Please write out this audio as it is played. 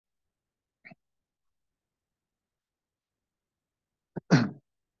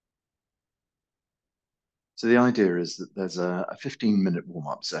So the idea is that there's a 15-minute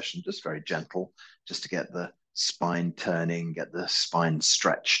warm-up session, just very gentle, just to get the spine turning, get the spine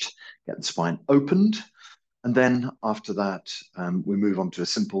stretched, get the spine opened. And then after that, we move on to a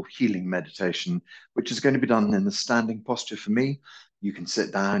simple healing meditation, which is going to be done in the standing posture for me. You can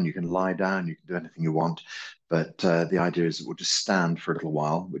sit down, you can lie down, you can do anything you want. But the idea is that we'll just stand for a little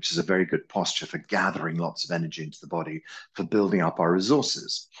while, which is a very good posture for gathering lots of energy into the body, for building up our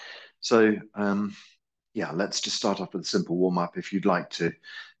resources. So yeah, let's just start off with a simple warm up if you'd like to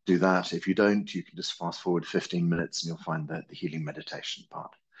do that. If you don't, you can just fast forward 15 minutes and you'll find the healing meditation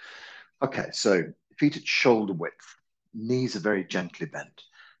part. Okay, so feet at shoulder width, knees are very gently bent,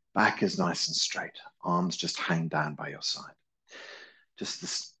 back is nice and straight, arms just hang down by your side. Just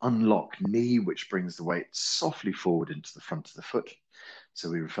this unlocked knee, which brings the weight softly forward into the front of the foot. So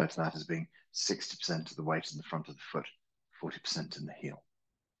we refer to that as being 60% of the weight in the front of the foot, 40% in the heel.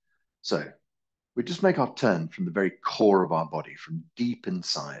 So we just make our turn from the very core of our body, from deep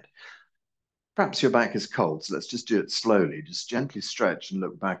inside. Perhaps your back is cold, so let's just do it slowly. Just gently stretch and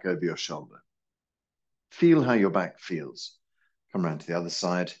look back over your shoulder. Feel how your back feels. Come around to the other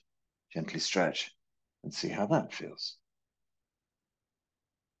side, gently stretch, and see how that feels.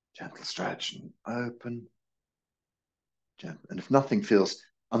 Gentle stretch and open. Gentle. And if nothing feels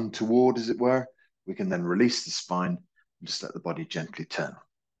untoward, as it were, we can then release the spine and just let the body gently turn.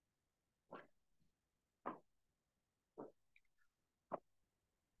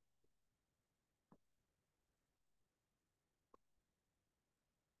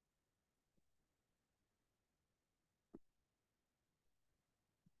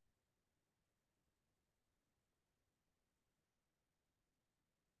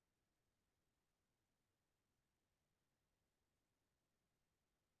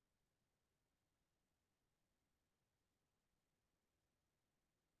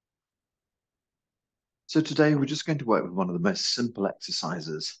 So today we're just going to work with one of the most simple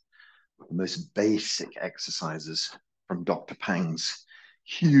exercises, the most basic exercises from Dr. Pang's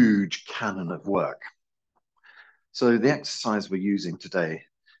huge canon of work. So the exercise we're using today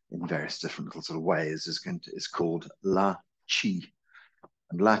in various different little sort of ways is called La Chi.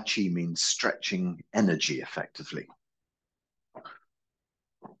 And La Chi means stretching energy effectively.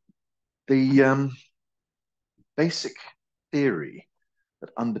 The basic theory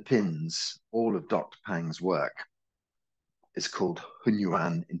that underpins all of Dr. Pang's work is called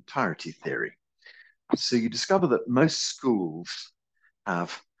Hunyuan entirety theory. So you discover that most schools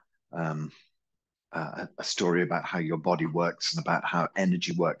have a story about how your body works and about how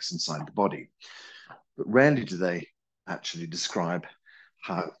energy works inside the body. But rarely do they actually describe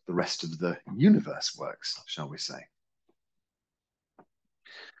how the rest of the universe works, shall we say.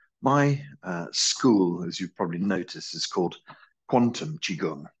 My school, as you've probably noticed, is called quantum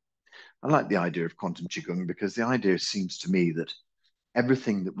Qigong. I like the idea of quantum Qigong because the idea seems to me that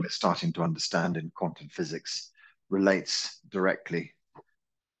everything that we're starting to understand in quantum physics relates directly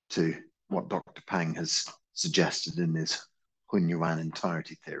to what Dr. Pang has suggested in his Hunyuan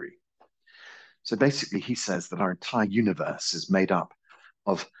entirety theory. So basically, he says that our entire universe is made up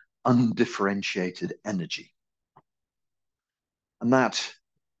of undifferentiated energy. And that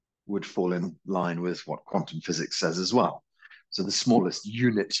would fall in line with what quantum physics says as well. So the smallest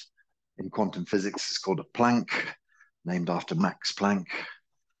unit in quantum physics is called a Planck, named after Max Planck.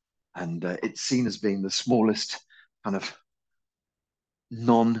 And it's seen as being the smallest kind of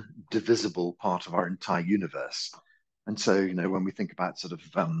non-divisible part of our entire universe. And so, you know, when we think about sort of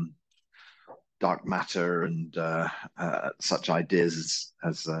dark matter and such ideas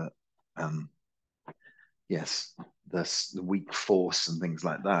as yes, the weak force and things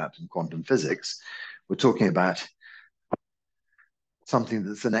like that in quantum physics, we're talking about something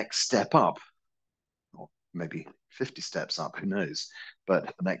that's the next step up, or maybe 50 steps up, who knows, but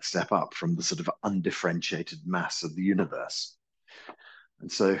the next step up from the sort of undifferentiated mass of the universe.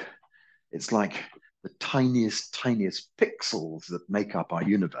 And so it's like the tiniest pixels that make up our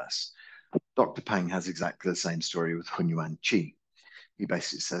universe. Dr. Pang has exactly the same story with Hunyuan Qi. He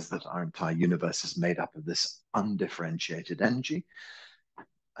basically says that our entire universe is made up of this undifferentiated energy,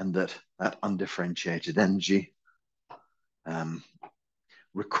 and that undifferentiated energy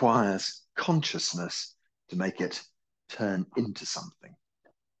requires consciousness to make it turn into something.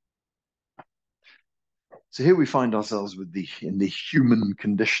 So here we find ourselves in the human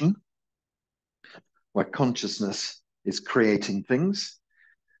condition, where consciousness is creating things.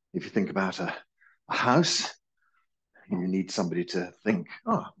 If you think about a house, you need somebody to think,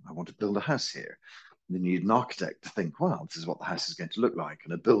 oh, I want to build a house here. And then you need an architect to think, well, this is what the house is going to look like,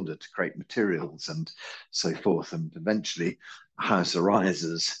 and a builder to create materials and so forth. And eventually a house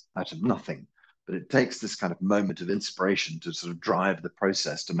arises out of nothing, but it takes this kind of moment of inspiration to sort of drive the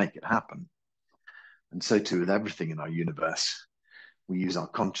process to make it happen. And so too with everything in our universe. We use our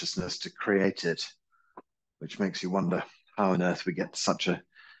consciousness to create it, which makes you wonder how on earth we get to such a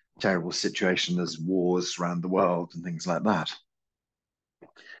terrible situation as wars around the world and things like that.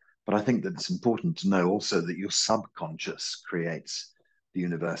 But I think that it's important to know also that your subconscious creates the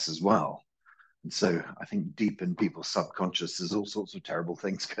universe as well. And so I think deep in people's subconscious, there's all sorts of terrible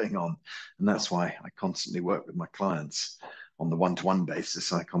things going on. And that's why I constantly work with my clients on the one-to-one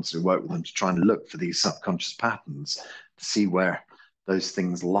basis. I constantly work with them to try and look for these subconscious patterns, to see where those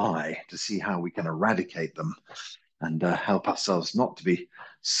things lie, to see how we can eradicate them and help ourselves not to be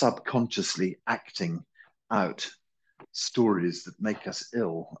subconsciously acting out stories that make us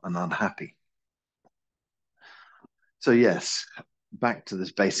ill and unhappy. So yes, back to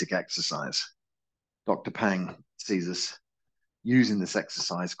this basic exercise. Dr. Pang sees us using this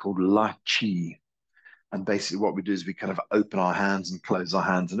exercise called La Chi. And basically what we do is we kind of open our hands and close our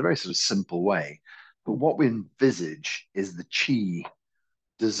hands in a very sort of simple way. But what we envisage is the chi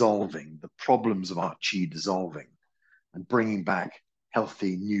dissolving, the problems of our chi dissolving and bringing back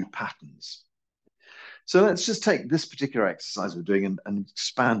healthy new patterns. So let's just take this particular exercise we're doing and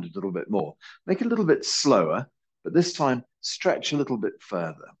expand it a little bit more. Make it a little bit slower, but this time stretch a little bit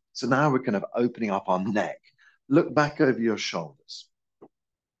further. So now we're kind of opening up our neck. Look back over your shoulders.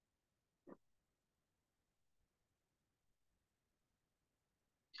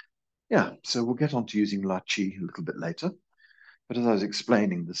 Yeah, so we'll get on to using La Chi a little bit later. But as I was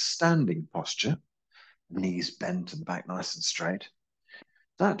explaining, the standing posture, knees bent and the back nice and straight,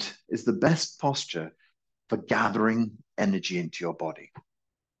 that is the best posture for gathering energy into your body.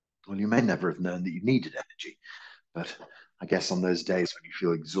 Well, you may never have known that you needed energy, but I guess on those days when you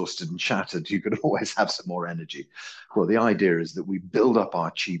feel exhausted and shattered, you could always have some more energy. Well, the idea is that we build up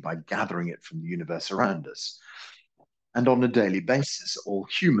our chi by gathering it from the universe around us. And on a daily basis, all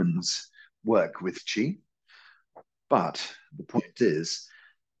humans work with chi. But the point is,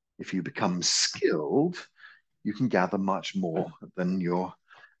 if you become skilled, you can gather much more than your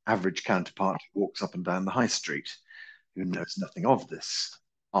average counterpart who walks up and down the high street, who knows nothing of this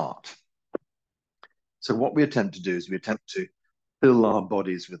art. So what we attempt to do is we attempt to fill our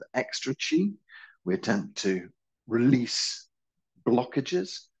bodies with extra chi. We attempt to release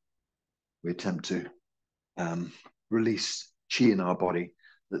blockages. We attempt to release chi in our body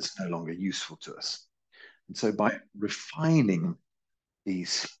that's no longer useful to us. And so by refining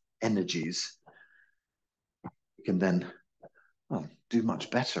these energies, we can then do much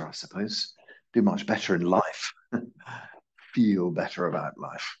better, I suppose, do much better in life, feel better about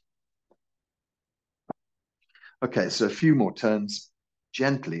life. Okay, so a few more turns,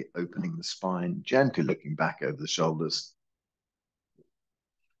 gently opening the spine, gently looking back over the shoulders.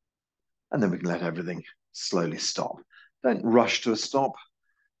 And then we can let everything slowly stop. Don't rush to a stop,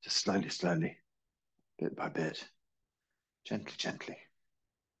 just slowly, slowly, bit by bit, gently, gently.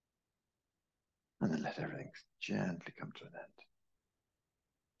 And then let everything gently come to an end.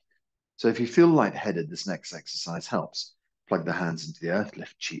 So if you feel lightheaded, this next exercise helps. Plug the hands into the earth,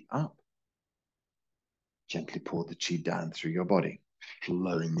 lift chi up. Gently pour the chi down through your body,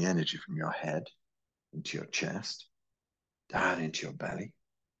 flowing the energy from your head into your chest, down into your belly,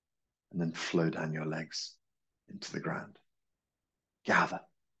 and then flow down your legs into the ground. Gather.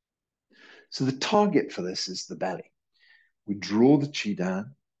 So the target for this is the belly. We draw the chi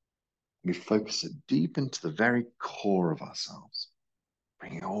down, we focus it deep into the very core of ourselves,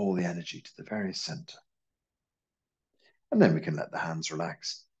 bringing all the energy to the very center. And then we can let the hands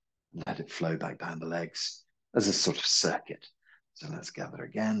relax and let it flow back down the legs as a sort of circuit. So let's gather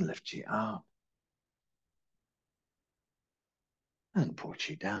again, lift chi up, and pour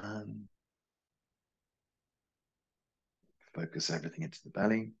chi down. Focus everything into the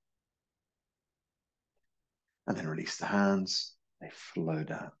belly. And then release the hands. They flow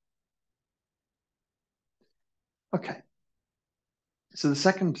down. Okay. So the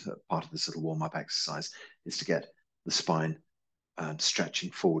second part of this little warm-up exercise is to get the spine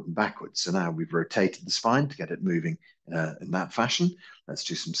stretching forward and backwards. So now we've rotated the spine to get it moving in that fashion. Let's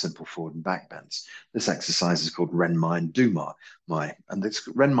do some simple forward and back bends. This exercise is called Ren Mai and Do Mai. And this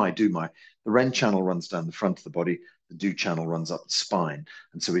Ren Mai Do Mai, the Ren channel runs down the front of the body, the Do channel runs up the spine.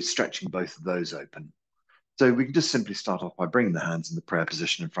 And so we're stretching both of those open. So we can just simply start off by bringing the hands in the prayer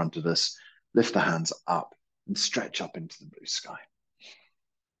position in front of us, lift the hands up and stretch up into the blue sky.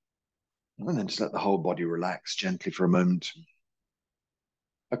 And then just let the whole body relax gently for a moment.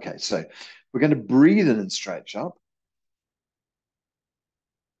 Okay, so we're going to breathe in and stretch up.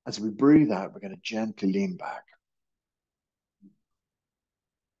 As we breathe out, we're going to gently lean back.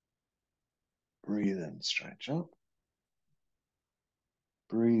 Breathe in, stretch up.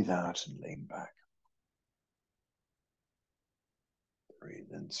 Breathe out and lean back. Breathe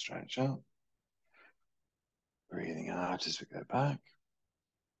in, stretch up. Breathing out as we go back.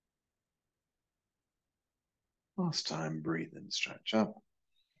 Last time, breathe in, stretch up.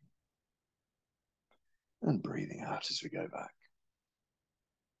 And breathing out as we go back.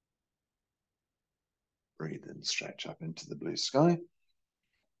 Breathe in, stretch up into the blue sky.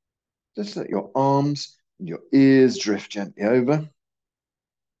 Just let your arms and your ears drift gently over.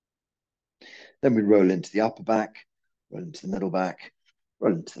 Then we roll into the upper back, roll into the middle back,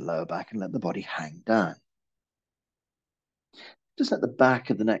 roll into the lower back, and let the body hang down. Just let the back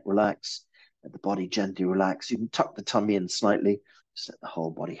of the neck relax, let the body gently relax. You can tuck the tummy in slightly, just let the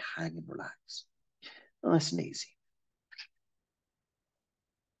whole body hang and relax. Nice and easy.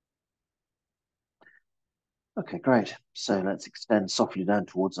 Okay, great. So let's extend softly down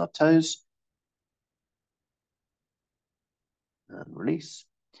towards our toes. And release.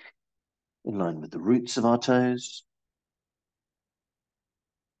 In line with the roots of our toes.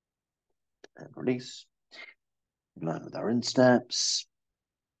 And release. In line with our insteps.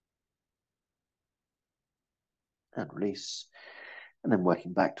 And release. And then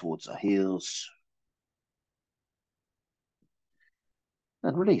working back towards our heels.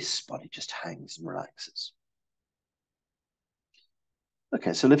 And release. Body just hangs and relaxes.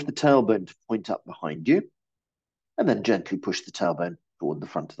 Okay, so lift the tailbone to point up behind you. And then gently push the tailbone toward the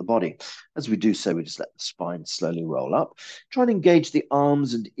front of the body. As we do so, we just let the spine slowly roll up. Try and engage the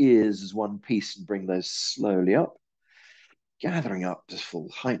arms and ears as one piece and bring those slowly up, gathering up to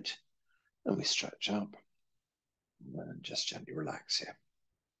full height. And we stretch up and just gently relax here.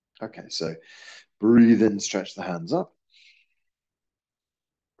 Okay, so breathe in, stretch the hands up.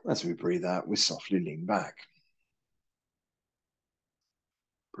 As we breathe out, we softly lean back.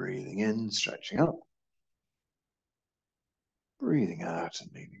 Breathing in, stretching up. Breathing out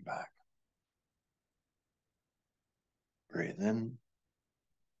and leaning back. Breathe in.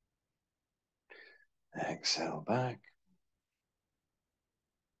 Exhale back.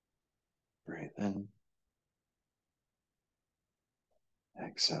 Breathe in.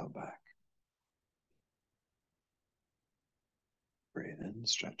 Exhale back. Breathe in,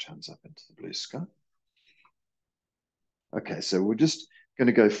 stretch hands up into the blue sky. Okay, so we're just going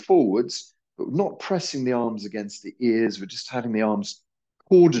to go forwards, but we're not pressing the arms against the ears. We're just having the arms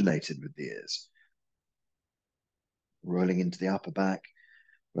coordinated with the ears. Rolling into the upper back,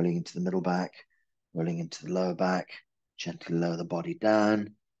 rolling into the middle back, rolling into the lower back. Gently lower the body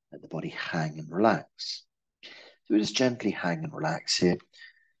down, let the body hang and relax. So we just gently hang and relax here.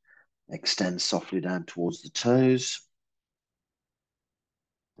 Extend softly down towards the toes.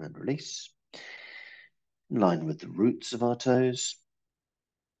 And release. In line with the roots of our toes.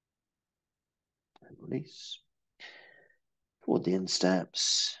 And release. Toward the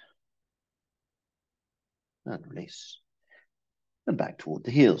insteps. And release. And back toward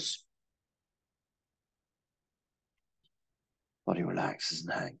the heels. Body relaxes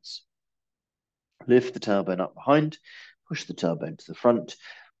and hangs. Lift the tailbone up behind, push the tailbone to the front,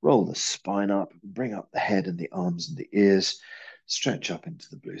 roll the spine up, bring up the head and the arms and the ears, stretch up into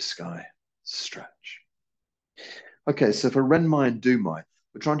the blue sky, stretch. Okay, so for Renmai and Dumai,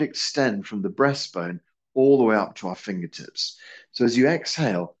 we're trying to extend from the breastbone all the way up to our fingertips. So as you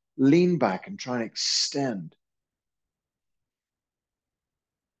exhale, lean back and try and extend.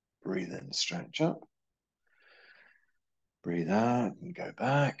 Breathe in, stretch up. Breathe out and go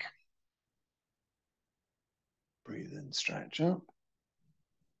back. Breathe in, stretch up.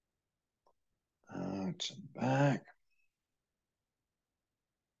 Out and back.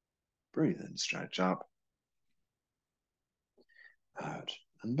 Breathe in, stretch up. Out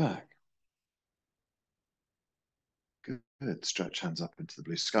and back. Good. Stretch hands up into the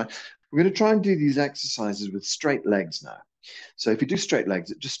blue sky. We're going to try and do these exercises with straight legs now. So if you do straight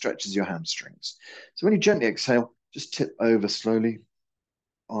legs, it just stretches your hamstrings. So when you gently exhale, just tip over slowly,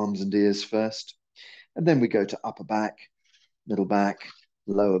 arms and ears first. And then we go to upper back, middle back,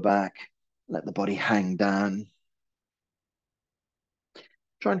 lower back. Let the body hang down.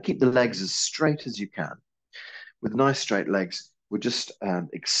 Try and keep the legs as straight as you can. With nice straight legs, we're just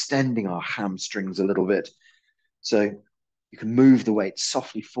extending our hamstrings a little bit. So you can move the weight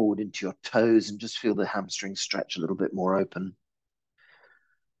softly forward into your toes and just feel the hamstrings stretch a little bit more open.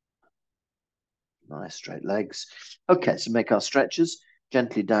 Nice straight legs. Okay, so make our stretches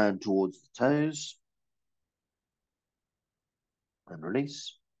gently down towards the toes. And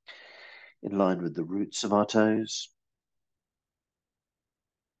release. In line with the roots of our toes.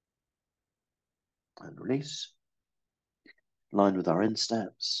 And release. In line with our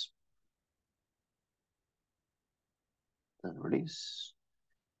insteps. Then release.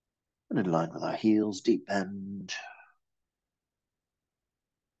 And in line with our heels, deep bend.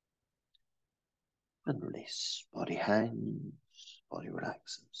 And release. Body hangs, body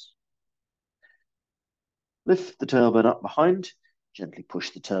relaxes. Lift the tailbone up behind. Gently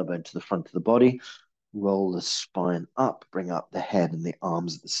push the tailbone to the front of the body. Roll the spine up. Bring up the head and the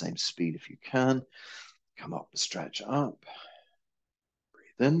arms at the same speed if you can. Come up and stretch up.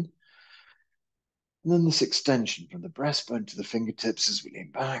 Breathe in. And then this extension from the breastbone to the fingertips as we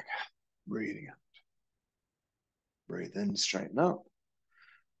lean back. Breathing out. Breathe in, straighten up.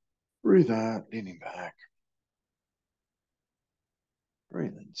 Breathe out, leaning back.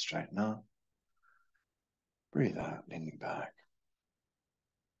 Breathe in, straighten up. Breathe out, leaning back.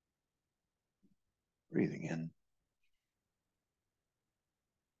 Breathing in.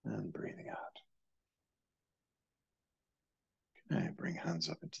 And breathing out. Okay, bring hands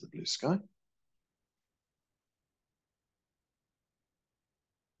up into the blue sky.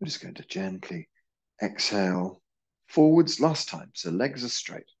 We're just going to gently exhale forwards last time. So legs are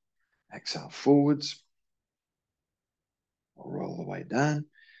straight. Exhale forwards. We'll roll the way down.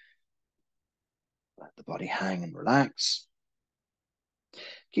 Let the body hang and relax.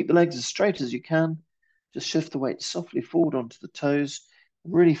 Keep the legs as straight as you can. Just shift the weight softly forward onto the toes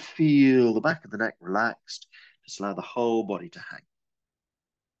and really feel the back of the neck relaxed. Just allow the whole body to hang.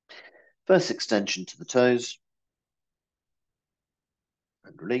 First extension to the toes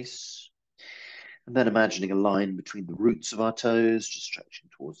and release. And then imagining a line between the roots of our toes, just stretching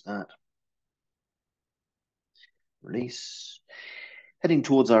towards that. Release. Heading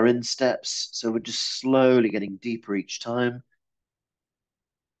towards our insteps, so we're just slowly getting deeper each time.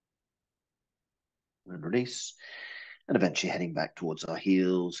 And release. And eventually heading back towards our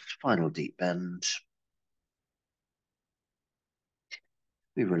heels, final deep bend.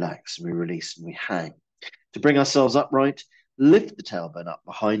 We relax and we release and we hang. To bring ourselves upright, lift the tailbone up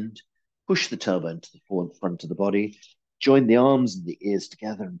behind, push the tailbone to the front of the body, join the arms and the ears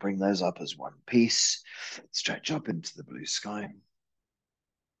together and bring those up as one piece. Stretch up into the blue sky.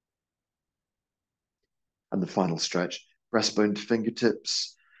 And the final stretch, breastbone to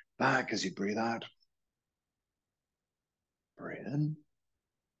fingertips, back as you breathe out. Breathe in.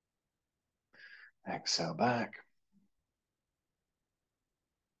 Exhale back.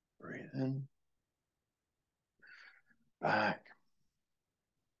 Breathe in. Back.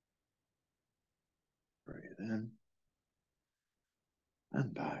 Breathe in.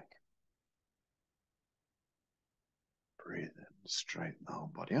 And back. Breathe in. Straighten the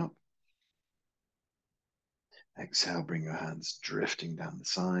whole body up. Exhale, bring your hands drifting down the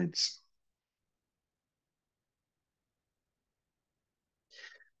sides.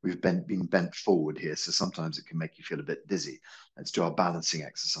 We've been bent forward here, so sometimes it can make you feel a bit dizzy. Let's do our balancing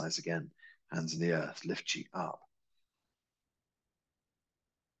exercise again. Hands in the earth, lift chi up.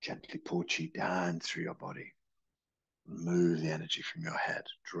 Gently pull chi down through your body. Move the energy from your head,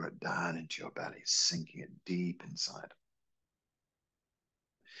 draw it down into your belly, sinking it deep inside.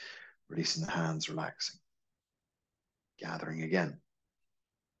 Releasing the hands, relaxing. Gathering again.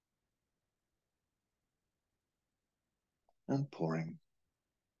 And pouring.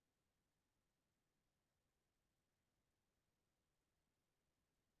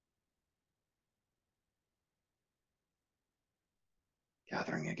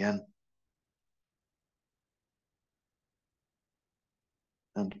 Gathering again.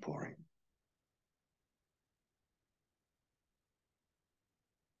 And pouring.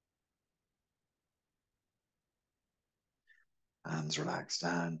 Hands relax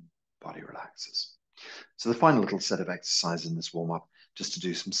down, body relaxes. So the final little set of exercises in this warm-up, just to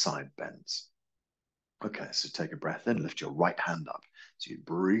do some side bends. Okay, so take a breath in, lift your right hand up. So you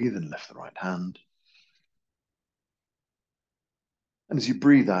breathe and lift the right hand. And as you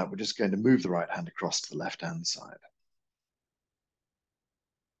breathe out, we're just going to move the right hand across to the left-hand side.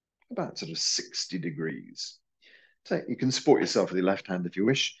 About sort of 60 degrees. You can support yourself with your left hand if you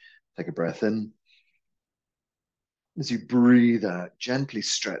wish. Take a breath in. As you breathe out, gently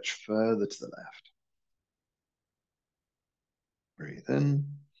stretch further to the left. Breathe in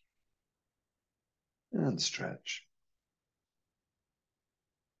and stretch.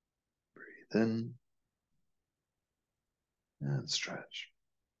 Breathe in and stretch.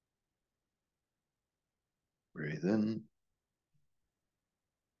 Breathe in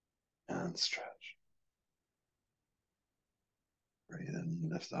and stretch. Breathe in,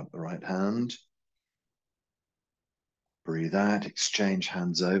 lift up the right hand. Breathe out, exchange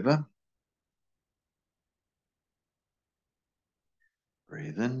hands over.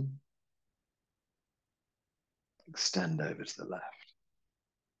 Breathe in. Extend over to the left.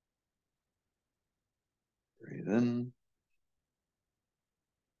 Breathe in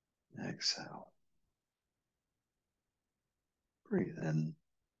Exhale. Breathe in.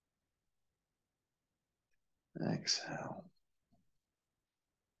 Exhale.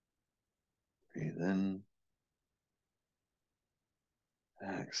 Breathe in.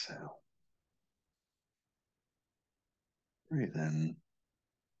 Exhale. Breathe in.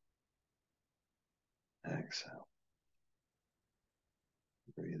 Exhale.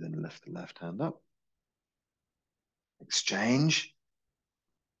 Breathe in, lift the left hand up. Exchange.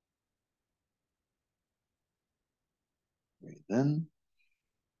 Breathe in.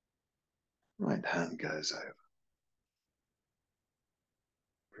 Right hand goes over.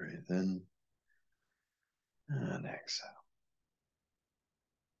 Breathe in and exhale.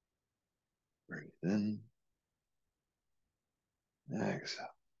 Breathe in. Exhale.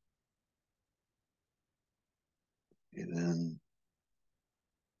 Breathe in.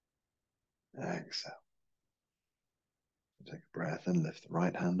 Exhale. Take a breath and lift the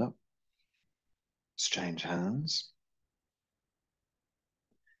right hand up. Exchange hands.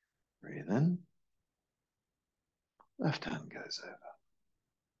 Breathe in. Left hand goes over.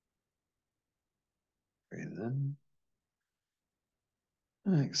 Breathe in.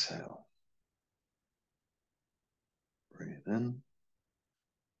 Exhale. Breathe in.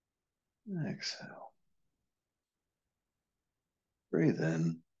 Exhale. Breathe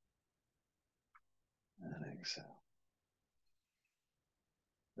in. And exhale.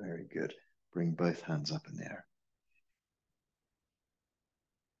 Very good. Bring both hands up in the air.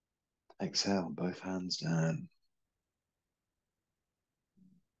 Exhale, both hands down.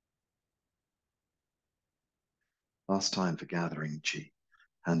 Last time for gathering chi.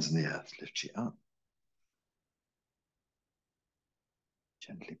 Hands in the earth, lift chi up.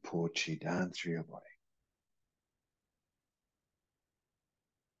 Gently pour chi down through your body.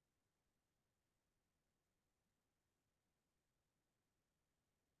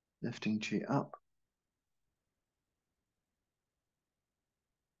 Lifting chi up.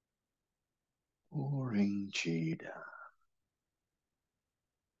 Pouring chi down.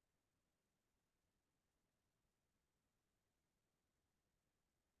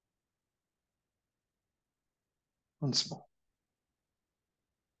 Once more.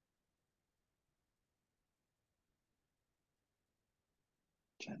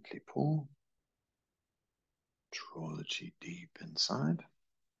 Gently pour. Draw the chi deep inside.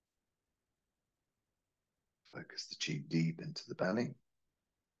 Focus the chi deep into the belly.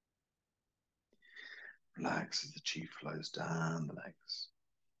 Relax as the chi flows down the legs.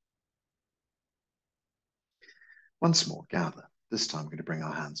 Once more, gather. This time we're going to bring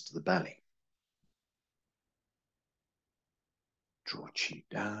our hands to the belly. Draw chi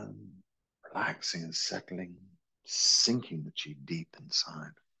down, relaxing and settling, sinking the chi deep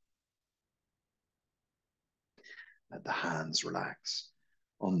inside. Let the hands relax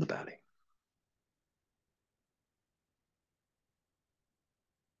on the belly.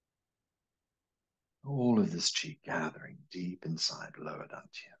 All of this chi gathering deep inside lower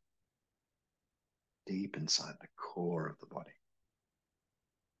dantian, deep inside the core of the body.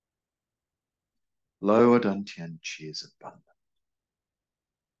 Lower dantian chi is abundant.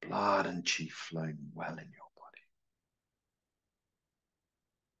 Blood and chi flowing well in your body.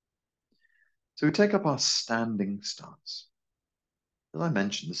 So we take up our standing stance. As I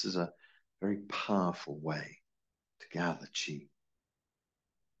mentioned, this is a very powerful way to gather chi.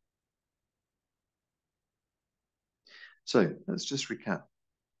 So let's just recap.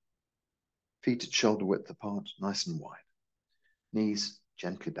 Feet at shoulder width apart, nice and wide. Knees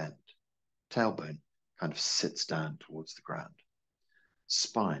gently bent. Tailbone kind of sits down towards the ground.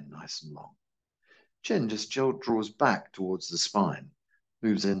 Spine nice and long. Chin just draws back towards the spine,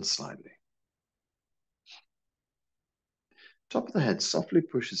 moves in slightly. Top of the head softly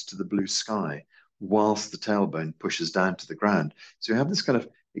pushes to the blue sky whilst the tailbone pushes down to the ground. So you have this kind of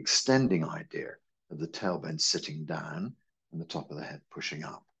extending idea of the tailbone sitting down and the top of the head pushing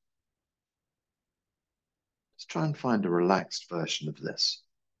up. Let's try and find a relaxed version of this.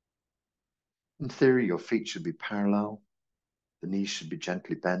 In theory, your feet should be parallel. The knees should be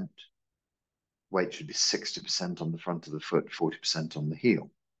gently bent. Weight should be 60% on the front of the foot, 40% on the heel.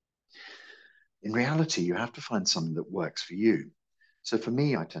 In reality, you have to find something that works for you. So for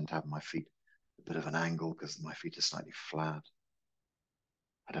me, I tend to have my feet a bit of an angle because my feet are slightly flat.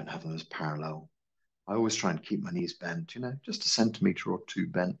 I don't have them as parallel. I always try and keep my knees bent, just a centimeter or two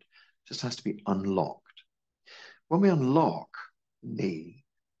bent. Just has to be unlocked. When we unlock the knee,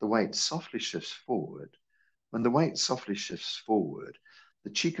 the weight softly shifts forward. When the weight softly shifts forward,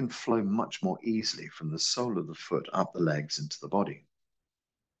 the chi can flow much more easily from the sole of the foot up the legs into the body.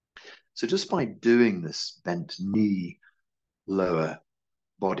 So just by doing this bent knee, lower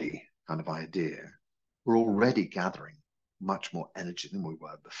body kind of idea, we're already gathering much more energy than we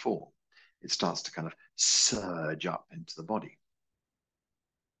were before. It starts to kind of surge up into the body.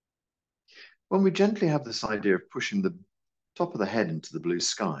 When we gently have this idea of pushing the top of the head into the blue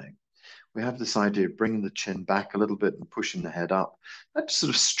sky, we have this idea of bringing the chin back a little bit and pushing the head up. That just sort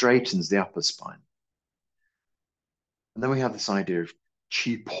of straightens the upper spine. And then we have this idea of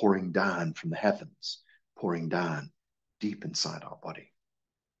chi pouring down from the heavens, pouring down deep inside our body.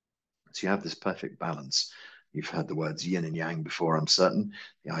 So you have this perfect balance. You've heard the words yin and yang before, I'm certain.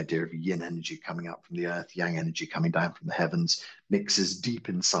 The idea of yin energy coming up from the earth, yang energy coming down from the heavens, mixes deep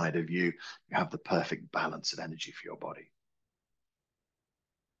inside of you. You have the perfect balance of energy for your body.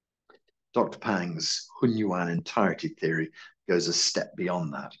 Dr. Pang's Hunyuan entirety theory goes a step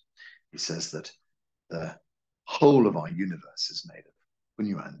beyond that. He says that the whole of our universe is made of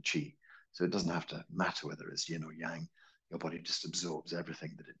Hunyuan Qi. So it doesn't have to matter whether it's yin or yang. Your body just absorbs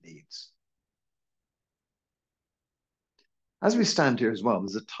everything that it needs. As we stand here as well,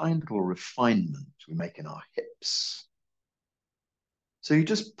 there's a tiny little refinement we make in our hips. So you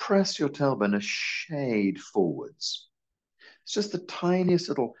just press your tailbone a shade forwards. It's just the tiniest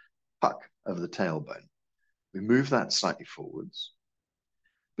little puck of the tailbone. We move that slightly forwards.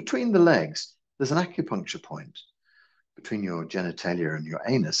 Between the legs, there's an acupuncture point between your genitalia and your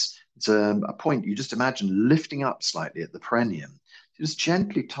anus. It's a point you just imagine lifting up slightly at the perineum. You just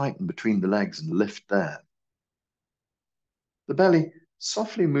gently tighten between the legs and lift there. The belly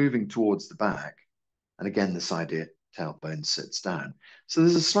softly moving towards the back. And again, this idea, tailbone sits down. So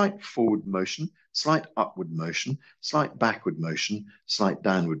there's a slight forward motion, slight upward motion, slight backward motion, slight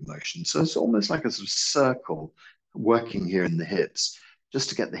downward motion. So it's almost like a sort of circle working here in the hips, just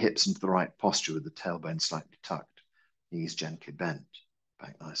to get the hips into the right posture with the tailbone slightly tucked, knees gently bent,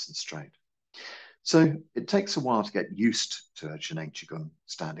 back nice and straight. So it takes a while to get used to a Jinen Qigong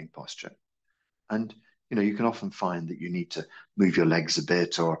standing posture. And you can often find that you need to move your legs a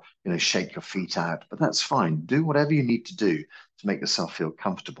bit or, shake your feet out, but that's fine. Do whatever you need to do to make yourself feel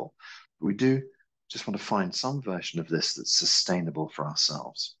comfortable. But we do just want to find some version of this that's sustainable for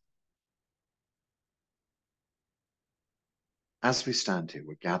ourselves. As we stand here,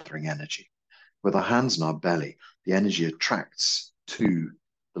 we're gathering energy. With our hands on our belly, the energy attracts to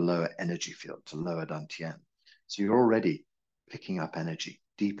the lower energy field, to lower dantian. So you're already picking up energy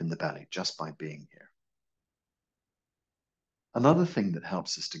deep in the belly just by being here. Another thing that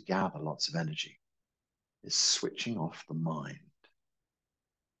helps us to gather lots of energy is switching off the mind.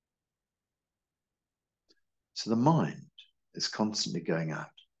 So the mind is constantly going out.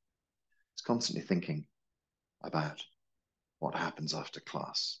 It's constantly thinking about what happens after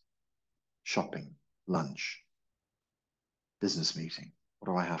class, shopping, lunch, business meeting.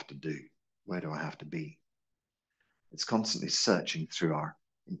 What do I have to do? Where do I have to be? It's constantly searching through our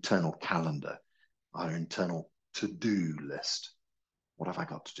internal calendar, our internal to-do list. What have I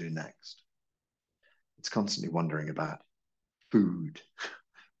got to do next? It's constantly wondering about food.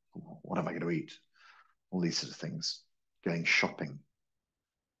 What am I going to eat? All these sort of things. Going shopping,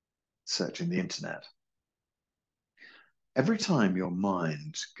 searching the internet. Every time your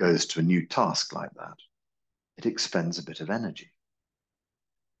mind goes to a new task like that, it expends a bit of energy.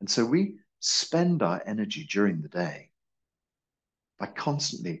 And so we spend our energy during the day by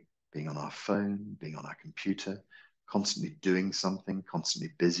constantly being on our phone, being on our computer, constantly doing something,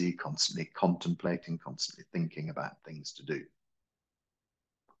 constantly busy, constantly contemplating, constantly thinking about things to do.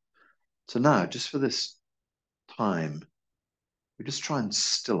 So now, just for this time, we just try and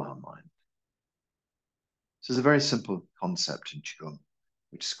still our mind. So there's a very simple concept in Qigong,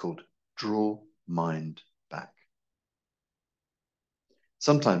 which is called draw mind back.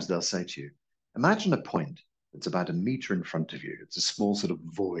 Sometimes they'll say to you, imagine a point that's about a meter in front of you. It's a small sort of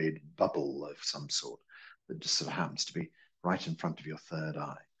void bubble of some sort that just sort of happens to be right in front of your third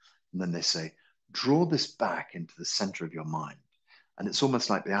eye. And then they say, draw this back into the center of your mind. And it's almost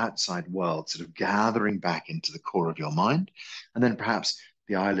like the outside world sort of gathering back into the core of your mind. And then perhaps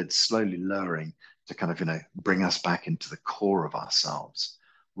the eyelids slowly lowering to kind of, bring us back into the core of ourselves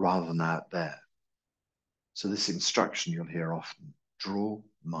rather than out there. So this instruction you'll hear often, draw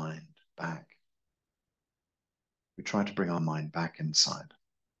mind back. We try to bring our mind back inside.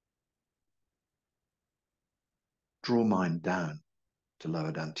 Draw mind down to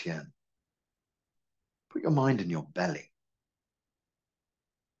lower dantian. Put your mind in your belly.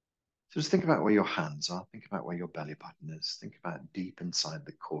 So just think about where your hands are. Think about where your belly button is. Think about deep inside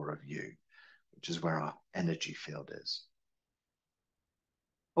the core of you, which is where our energy field is.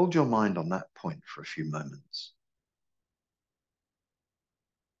 Hold your mind on that point for a few moments.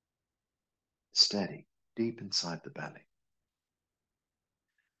 Steady, deep inside the belly.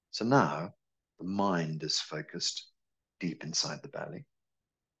 So now the mind is focused deep inside the belly.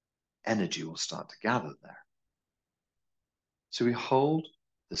 Energy will start to gather there. So we hold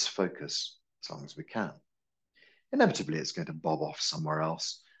this focus as long as we can. Inevitably, it's going to bob off somewhere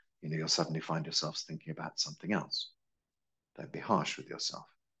else. You'll suddenly find yourself thinking about something else. Don't be harsh with yourself.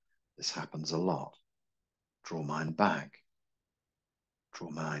 This happens a lot. Draw mind back. Draw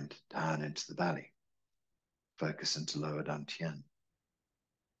mind down into the belly. Focus into lower dantian.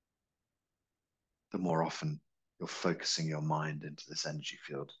 The more often you're focusing your mind into this energy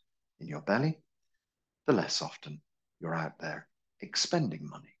field in your belly, the less often you're out there expending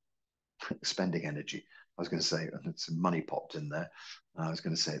money, expending energy. I was going to say, some money popped in there. I was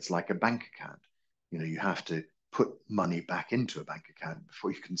going to say it's like a bank account. You have to put money back into a bank account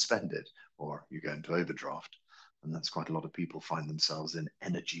before you can spend it, or you go into overdraft. And that's quite a lot of people find themselves in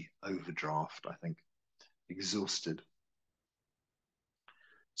energy overdraft, I think, exhausted.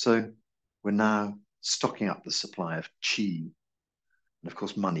 So we're now stocking up the supply of chi. And of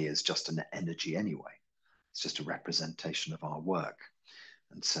course, money is just an energy anyway. It's just a representation of our work.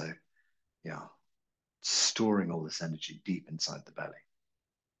 And so, yeah, storing all this energy deep inside the belly,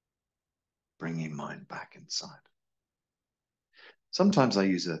 bringing mind back inside. Sometimes I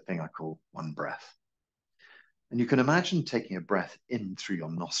use a thing I call one breath. And you can imagine taking a breath in through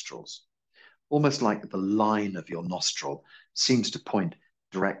your nostrils, almost like the line of your nostril seems to point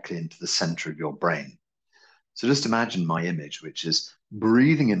directly into the center of your brain. So just imagine my image, which is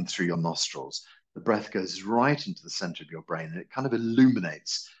breathing in through your nostrils. The breath goes right into the center of your brain, and it kind of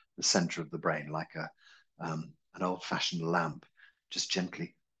illuminates the center of the brain like an old-fashioned lamp, just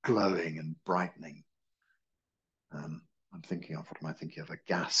gently glowing and brightening. I'm thinking of, what am I thinking of? A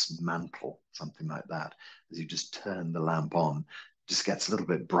gas mantle, something like that. As you just turn the lamp on, it just gets a little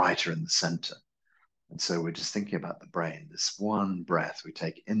bit brighter in the center. And so we're just thinking about the brain. This one breath we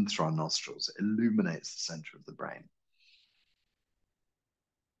take in through our nostrils illuminates the center of the brain.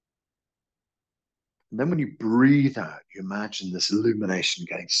 And then when you breathe out, you imagine this illumination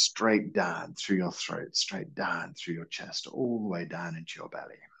going straight down through your throat, straight down through your chest, all the way down into your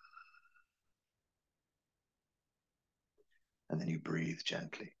belly. And then you breathe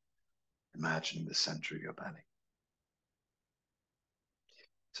gently, imagining the center of your belly.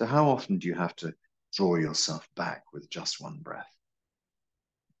 So how often do you have to draw yourself back with just one breath?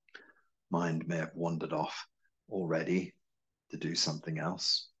 Mind may have wandered off already to do something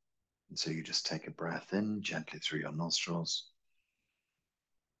else. And so you just take a breath in gently through your nostrils.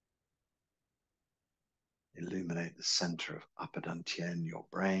 Illuminate the center of upper dantian, your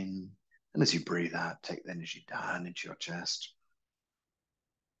brain. And as you breathe out, take the energy down into your chest,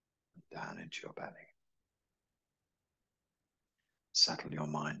 down into your belly. Settle your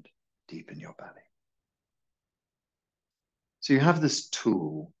mind deep in your belly. So you have this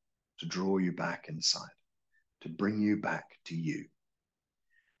tool to draw you back inside, to bring you back to you.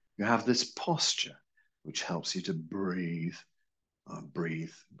 You have this posture which helps you to breathe,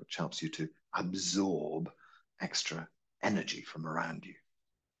 which helps you to absorb extra energy from around you.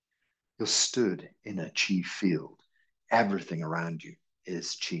 You're stood in a chi field. Everything around you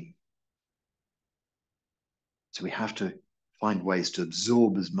is chi. So we have to find ways to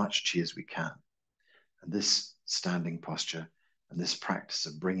absorb as much chi as we can. And this standing posture and this practice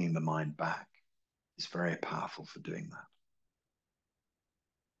of bringing the mind back is very powerful for doing that.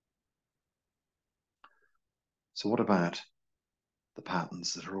 So what about the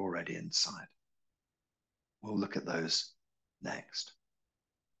patterns that are already inside? We'll look at those next.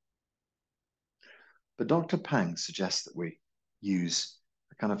 But Dr. Pang suggests that we use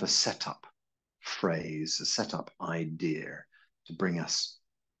a kind of a setup phrase, a setup idea to bring us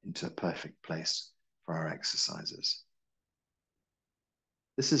into a perfect place for our exercises.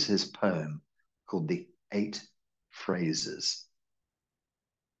 This is his poem called The 8 Phrases.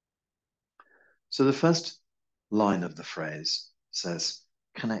 So the first line of the phrase says,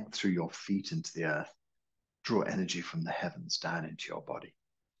 connect through your feet into the earth, draw energy from the heavens down into your body.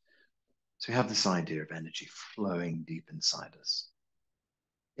 So we have this idea of energy flowing deep inside us.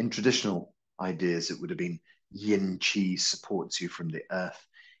 In traditional ideas, it would have been yin qi supports you from the earth,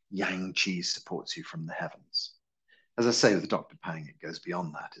 yang qi supports you from the heavens. As I say with Dr. Pang, it goes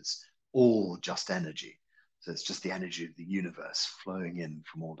beyond that. It's all just energy. So it's just the energy of the universe flowing in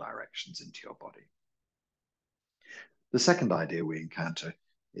from all directions into your body. The second idea we encounter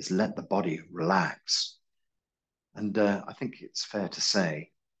is let the body relax. And I think it's fair to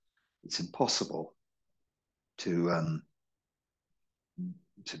say it's impossible to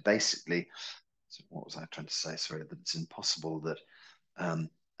basically, what was I trying to say? Sorry, that it's impossible that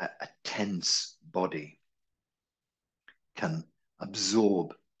a tense body can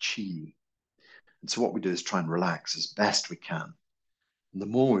absorb chi. And so what we do is try and relax as best we can. And the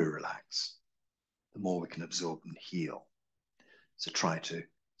more we relax, the more we can absorb and heal. So try to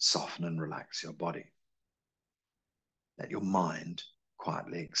soften and relax your body. Let your mind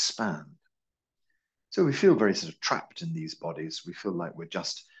quietly expand. So we feel very sort of trapped in these bodies. We feel like we're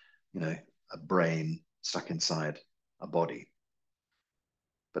just, a brain stuck inside a body.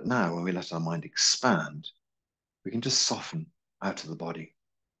 But now when we let our mind expand, we can just soften out of the body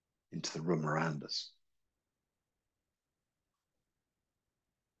into the room around us.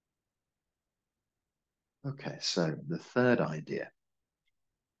 Okay, so the third idea,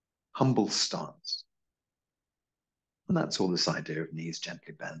 humble stance. And that's all this idea of knees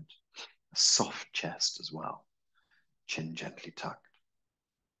gently bent, a soft chest as well, chin gently tucked.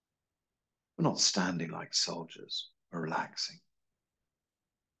 We're not standing like soldiers, we're relaxing.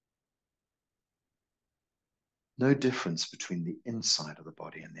 No difference between the inside of the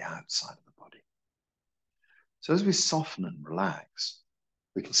body and the outside of the body. So as we soften and relax,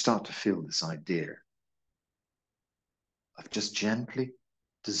 we can start to feel this idea of just gently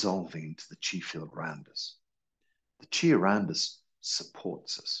dissolving into the chi field around us. The chi around us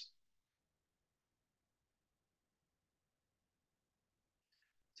supports us.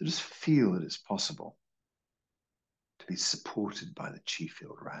 So just feel that it's possible to be supported by the chi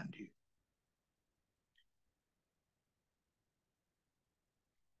field around you.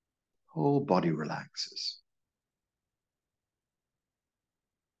 Whole body relaxes.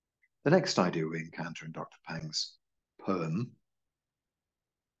 The next idea we encounter in Dr. Pang's poem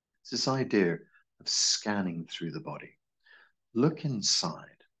is this idea of scanning through the body. Look inside.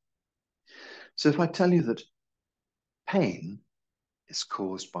 So if I tell you that pain is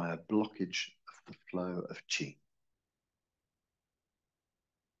caused by a blockage of the flow of chi.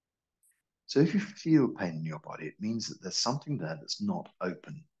 So if you feel pain in your body, it means that there's something there that's not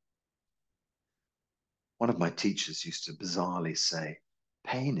open. One of my teachers used to bizarrely say,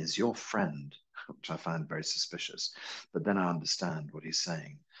 pain is your friend, which I found very suspicious. But then I understand what he's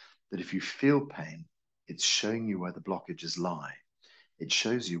saying, that if you feel pain, it's showing you where the blockages lie. It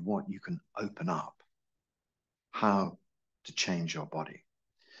shows you what you can open up, how to change your body.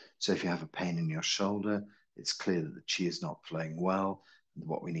 So if you have a pain in your shoulder, it's clear that the chi is not flowing well. And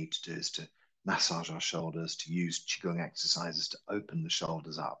what we need to do is to massage our shoulders, to use qigong exercises to open the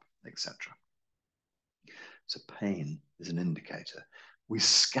shoulders up, etc. So pain is an indicator. We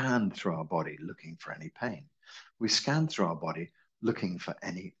scan through our body looking for any pain. We scan through our body looking for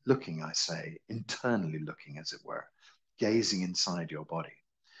any, internally looking, as it were, gazing inside your body,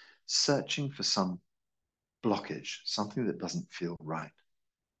 searching for some blockage, something that doesn't feel right.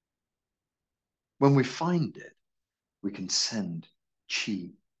 When we find it, we can send chi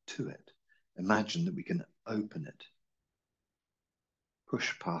to it. Imagine that we can open it,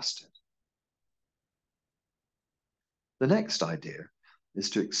 push past it. The next idea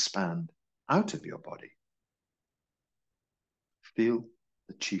is to expand out of your body. Feel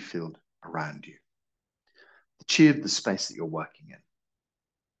the chi field around you. The chi of the space that you're working in.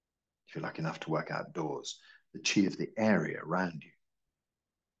 If you're lucky enough to work outdoors, the chi of the area around you.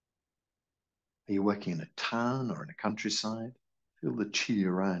 Are you working in a town or in a countryside? Feel the chi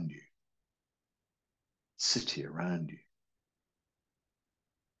around you. City around you.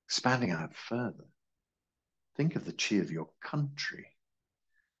 Expanding out further. Think of the chi of your country.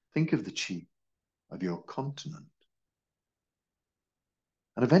 Think of the chi of your continent.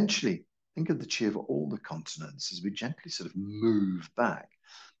 And eventually, think of the chi of all the continents as we gently sort of move back.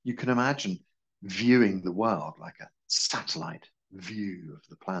 You can imagine viewing the world like a satellite view of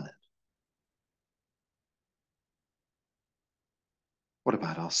the planet. What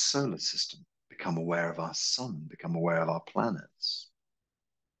about our solar system? Become aware of our sun, become aware of our planets,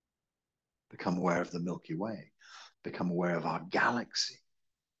 become aware of the Milky Way, become aware of our galaxy,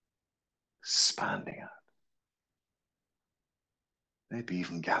 expanding out. Maybe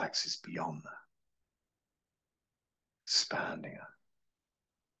even galaxies beyond that, expanding out.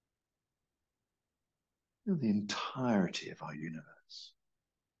 Feel the entirety of our universe.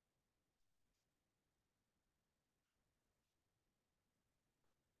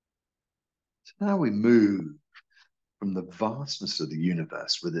 So now we move from the vastness of the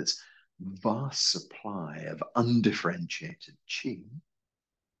universe with its vast supply of undifferentiated chi.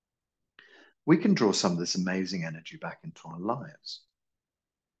 We can draw some of this amazing energy back into our lives.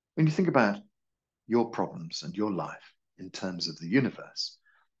 When you think about your problems and your life in terms of the universe,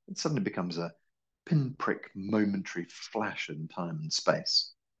 it suddenly becomes a pinprick momentary flash in time and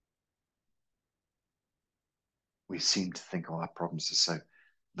space. We seem to think, oh, our problems are so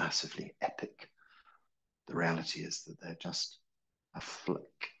massively epic. The reality is that they're just a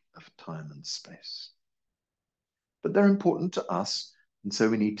flick of time and space. But they're important to us, and so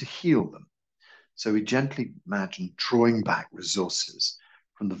we need to heal them. So we gently imagine drawing back resources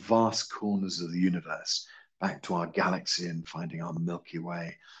from the vast corners of the universe back to our galaxy and finding our Milky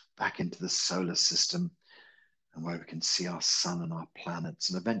Way, back into the solar system, and where we can see our sun and our planets,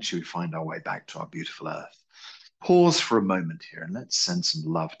 and eventually we find our way back to our beautiful Earth. Pause for a moment here and let's send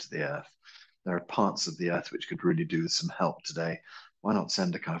some love to the Earth. There are parts of the Earth which could really do with some help today. Why not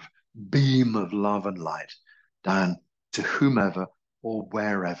send a kind of beam of love and light down to whomever or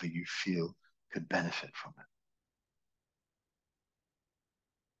wherever you feel could benefit from it?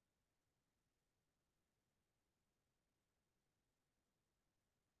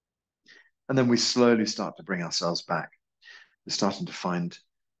 And then we slowly start to bring ourselves back. We're starting to find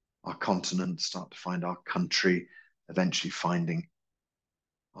our continent, start to find our country, eventually finding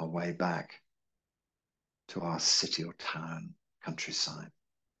our way back to our city or town, countryside,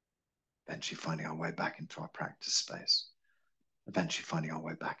 eventually finding our way back into our practice space, eventually finding our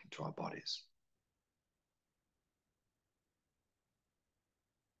way back into our bodies.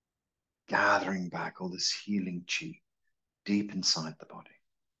 Gathering back all this healing chi deep inside the body.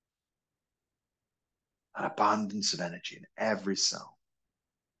 An abundance of energy in every cell.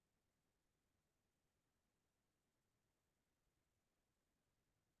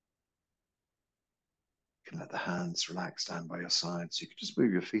 You can let the hands relax down by your sides. You can just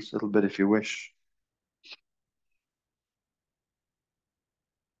move your feet a little bit if you wish.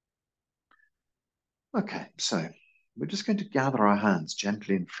 Okay, so we're just going to gather our hands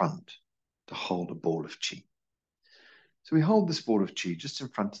gently in front to hold a ball of chi. So we hold this ball of chi just in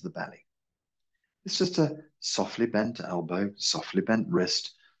front of the belly. It's just a softly bent elbow, softly bent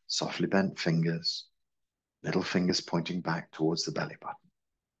wrist, softly bent fingers, middle fingers pointing back towards the belly button.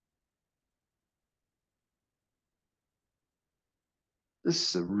 This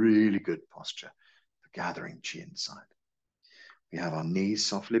is a really good posture for gathering chi inside. We have our knees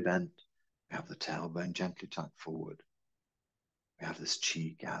softly bent. We have the tailbone gently tucked forward. We have this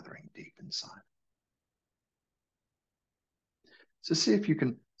chi gathering deep inside. So see if you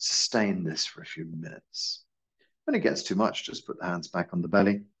can sustain this for a few minutes. When it gets too much, just put the hands back on the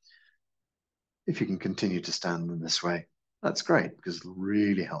belly. If you can continue to stand in this way, that's great because it'll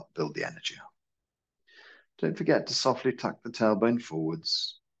really help build the energy up. Don't forget to softly tuck the tailbone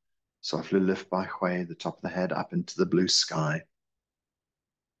forwards. Softly lift Bai Hui, the top of the head, up into the blue sky.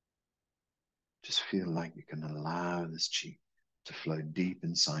 Just feel like you can allow this chi to flow deep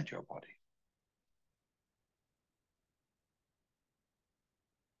inside your body.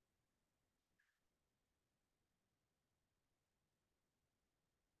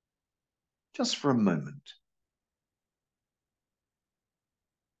 Just for a moment,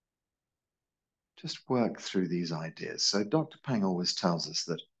 just work through these ideas. So Dr. Pang always tells us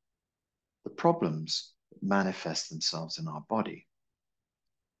that the problems that manifest themselves in our body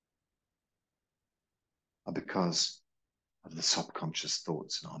are because of the subconscious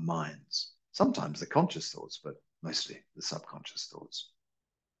thoughts in our minds. Sometimes the conscious thoughts, but mostly the subconscious thoughts.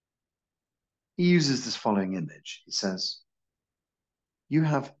 He uses this following image. He says, you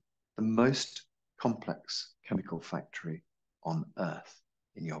have the most complex chemical factory on Earth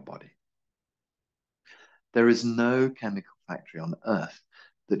in your body. There is no chemical factory on Earth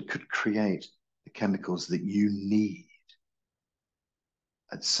that could create the chemicals that you need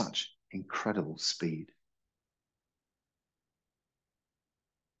at such incredible speed.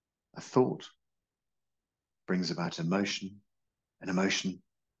 A thought brings about emotion. An emotion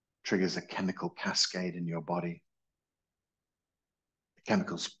triggers a chemical cascade in your body. The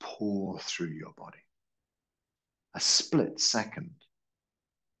chemicals pour through your body. A split second,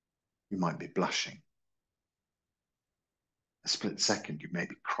 you might be blushing. A split second, you may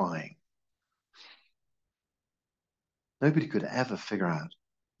be crying. Nobody could ever figure out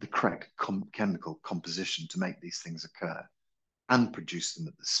the correct chemical composition to make these things occur and produce them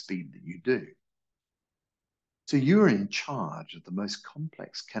at the speed that you do. So you're in charge of the most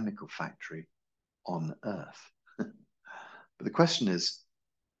complex chemical factory on Earth. But the question is,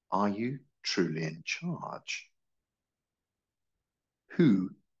 are you truly in charge? Who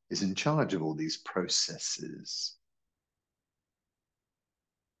is in charge of all these processes?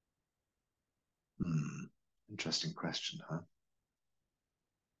 Interesting question, huh?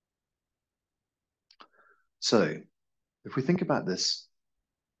 So if we think about this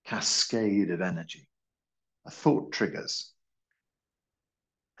cascade of energy, a thought triggers,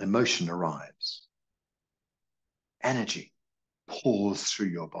 emotion arrives, energy pours through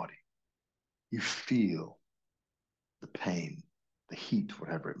your body. You feel the pain, the heat,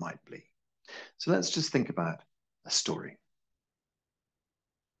 whatever it might be. So let's just think about a story.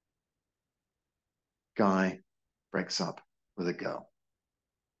 Guy breaks up with a girl.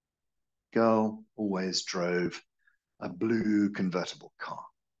 Girl always drove a blue convertible car.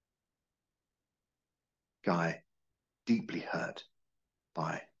 Guy deeply hurt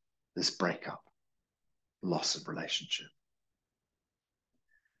by this breakup, loss of relationship.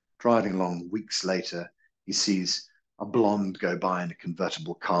 Driving along weeks later, he sees a blonde go by in a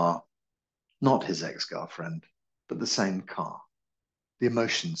convertible car, not his ex-girlfriend, but the same car. The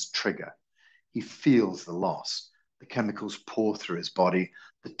emotions trigger. He feels the loss. The chemicals pour through his body.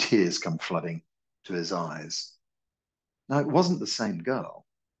 The tears come flooding to his eyes. Now, it wasn't the same girl,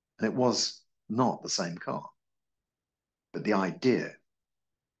 and it was not the same car, but the idea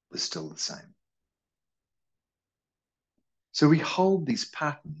was still the same. So we hold these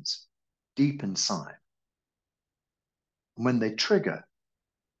patterns deep inside. And when they trigger,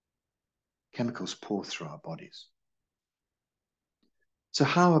 chemicals pour through our bodies. So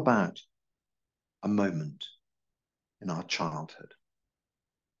how about a moment in our childhood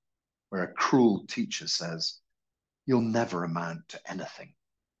where a cruel teacher says, "You'll never amount to anything"?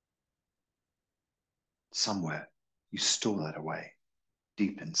 Somewhere you store that away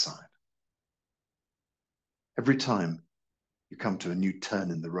deep inside. Every time you come to a new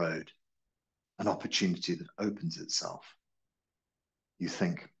turn in the road, an opportunity that opens itself, you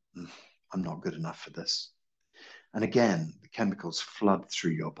think, I'm not good enough for this. And again, the chemicals flood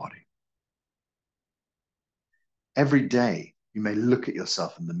through your body. Every day, you may look at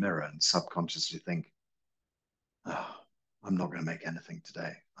yourself in the mirror and subconsciously think, oh, I'm not going to make anything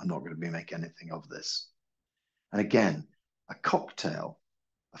today. I'm not going to make anything of this. And again, a cocktail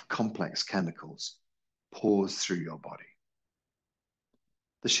of complex chemicals pours through your body.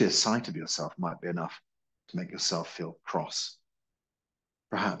 The sheer sight of yourself might be enough to make yourself feel cross.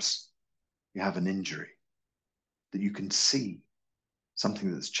 Perhaps you have an injury that you can see,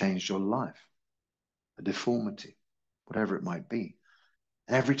 something that's changed your life, a deformity, whatever it might be.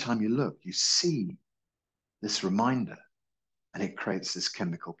 And every time you look, you see this reminder, and it creates this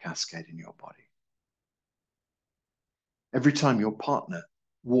chemical cascade in your body. Every time your partner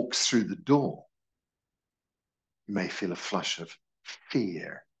walks through the door, you may feel a flush of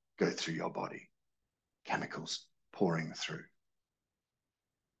fear go through your body, chemicals pouring through.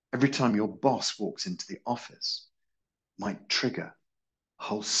 Every time your boss walks into the office, might trigger a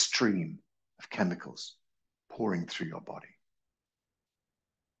whole stream of chemicals pouring through your body.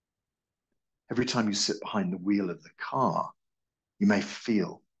 Every time you sit behind the wheel of the car, you may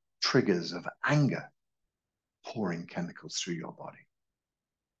feel triggers of anger pouring chemicals through your body.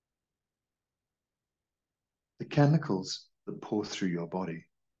 The chemicals that pour through your body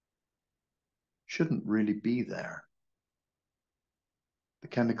shouldn't really be there. The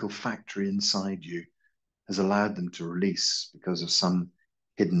chemical factory inside you has allowed them to release because of some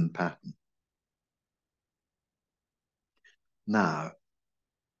hidden pattern. Now,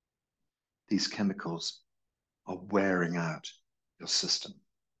 these chemicals are wearing out your system.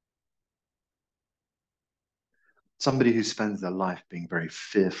 Somebody who spends their life being very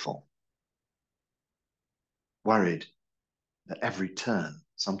fearful, worried that every turn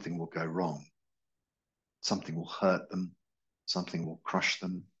something will go wrong, something will hurt them, something will crush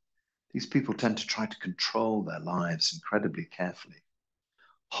them. These people tend to try to control their lives incredibly carefully,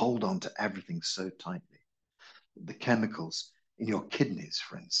 hold on to everything so tightly. The chemicals in your kidneys,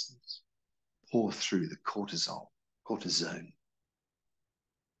 for instance, pour through the cortisone.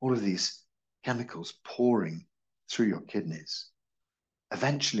 All of these chemicals pouring through your kidneys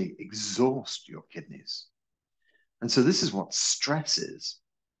eventually exhaust your kidneys. And so this is what stress is.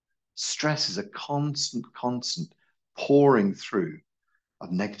 Stress is a constant pouring through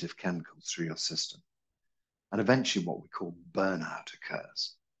of negative chemicals through your system. And eventually what we call burnout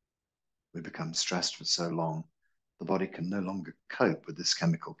occurs. We become stressed for so long, the body can no longer cope with this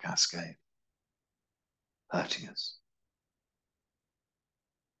chemical cascade, hurting us.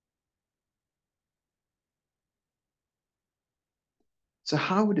 So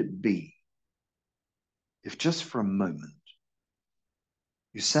how would it be if just for a moment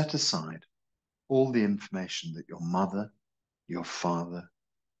you set aside all the information that your mother, your father,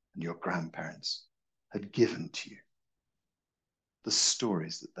 and your grandparents had given to you, the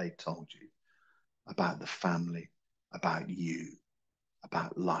stories that they told you about the family, about you,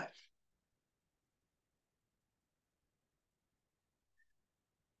 about life?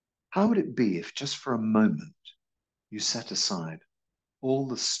 How would it be if just for a moment you set aside all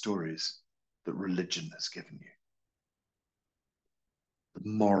the stories that religion has given you, the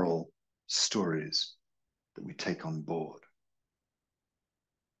moral stories that we take on board?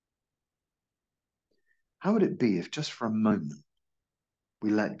 How would it be if just for a moment we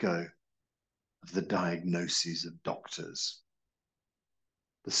let go of the diagnoses of doctors,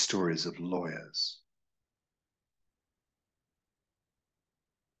 the stories of lawyers,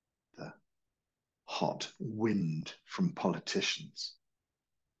 the hot wind from politicians.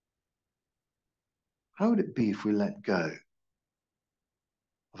 How would it be if we let go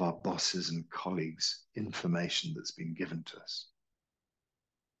of our bosses and colleagues' information that's been given to us?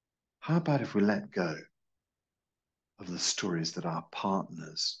 How about if we let go of the stories that our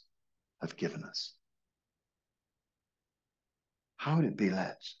partners have given us? How would it be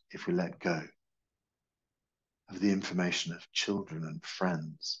if we let go of the information of children and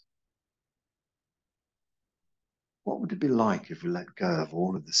friends? What would it be like if we let go of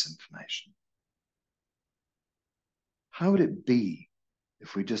all of this information? How would it be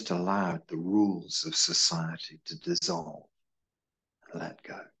if we just allowed the rules of society to dissolve and let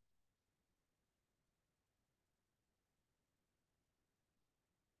go?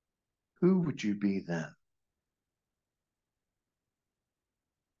 Who would you be then?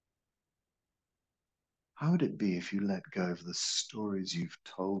 How would it be if you let go of the stories you've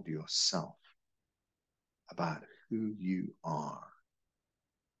told yourself about who you are?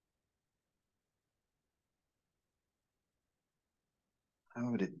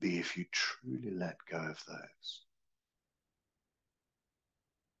 How would it be if you truly let go of those?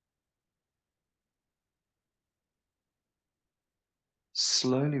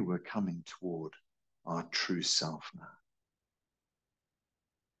 Slowly we're coming toward our true self now.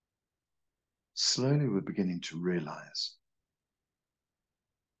 Slowly we're beginning to realize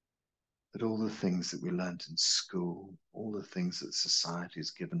that all the things that we learned in school, all the things that society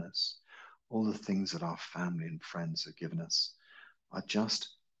has given us, all the things that our family and friends have given us are just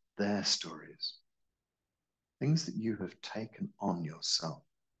their stories, things that you have taken on yourself.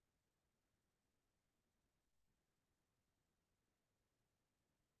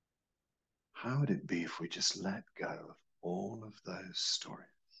 How would it be if we just let go of all of those stories?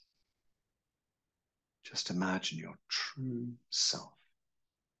 Just imagine your true self,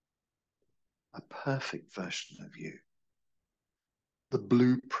 a perfect version of you, the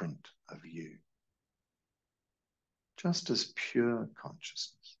blueprint of you, just as pure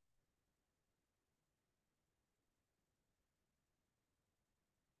consciousness.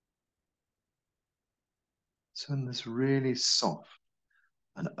 So in this really soft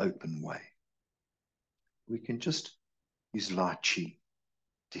and open way, we can just use La Chi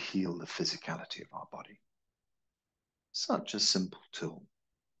to heal the physicality of our body. Such a simple tool.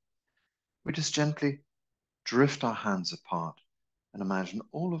 We just gently drift our hands apart and imagine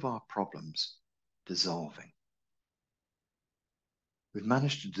all of our problems dissolving. We've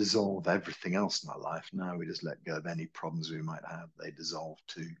managed to dissolve everything else in our life. Now we just let go of any problems we might have. They dissolve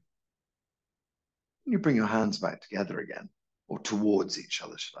too. When you bring your hands back together again, or towards each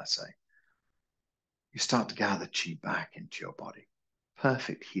other, should I say, you start to gather chi back into your body.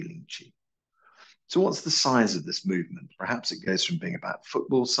 Perfect healing chi. So what's the size of this movement? Perhaps it goes from being about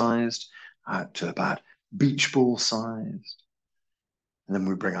football sized out to about beach ball sized. And then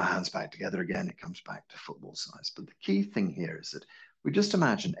we bring our hands back together again, it comes back to football size. But the key thing here is that we just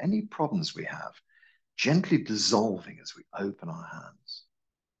imagine any problems we have gently dissolving as we open our hands.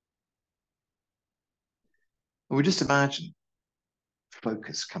 And we just imagine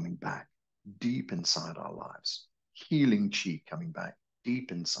focus coming back deep inside our lives, healing chi coming back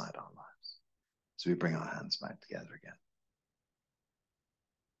deep inside our lives. So we bring our hands back together again.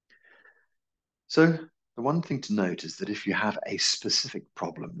 So the one thing to note is that if you have a specific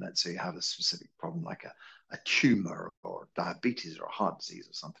problem, let's say you have a specific problem like a tumor or diabetes or a heart disease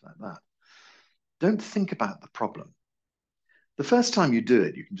or something like that, don't think about the problem. The first time you do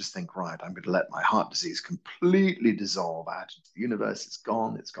it, you can just think, right, I'm going to let my heart disease completely dissolve out into the universe. It's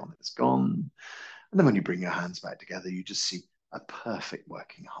gone, it's gone, it's gone. And then when you bring your hands back together, you just see a perfect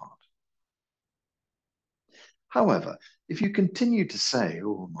working heart. However, if you continue to say,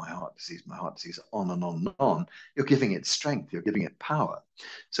 oh, my heart disease, on and on, you're giving it strength, you're giving it power.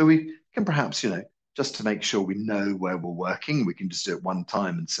 So we can perhaps, just to make sure we know where we're working, we can just do it one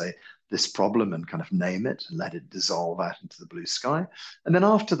time and say this problem and kind of name it and let it dissolve out into the blue sky. And then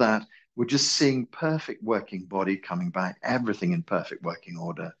after that, we're just seeing perfect working body coming back, everything in perfect working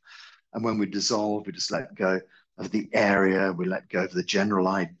order. And when we dissolve, we just let go of the area, we let go of the general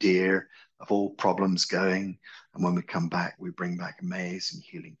idea of all problems going. And when we come back, we bring back amazing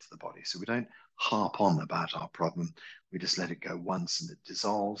healing to the body. So we don't harp on about our problem. We just let it go once and it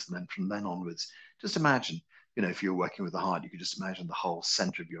dissolves. And then from then onwards, just imagine, if you're working with the heart, you could just imagine the whole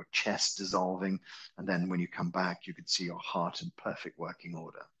center of your chest dissolving. And then when you come back, you could see your heart in perfect working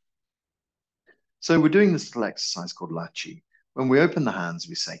order. So we're doing this little exercise called La Chi. When we open the hands,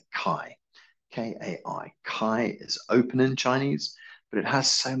 we say Kai. Kai. Kai is open in Chinese, but it has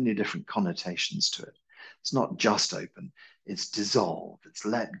so many different connotations to it. It's not just open, it's dissolve, it's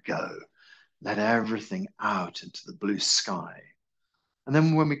let go, let everything out into the blue sky. And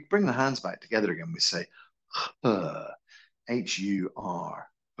then when we bring the hands back together again, we say, her, H-U-R,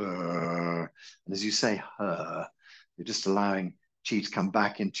 her. And as you say her, you're just allowing chi to come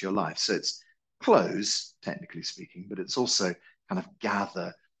back into your life. So it's close, technically speaking, but it's also kind of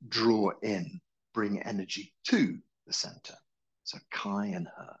gather, draw in, bring energy to the center. So Kai and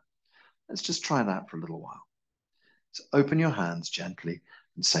her. Let's just try that for a little while. So open your hands gently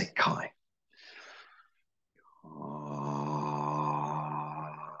and say Kai.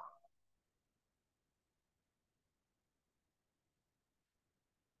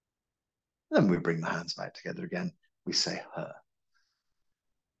 Then we bring the hands back together again. We say her.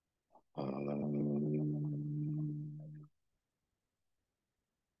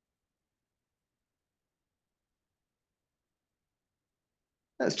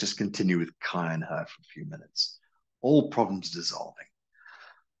 Let's just continue with Kai and her for a few minutes. All problems dissolving.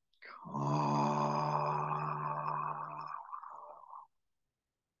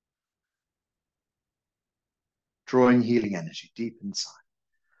 Drawing healing energy deep inside.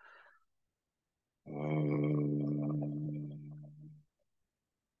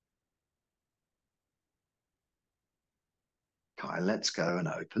 Kai lets go and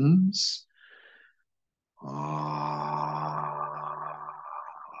opens.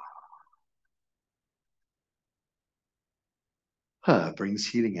 Her brings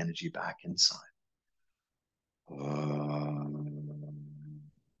healing energy back inside.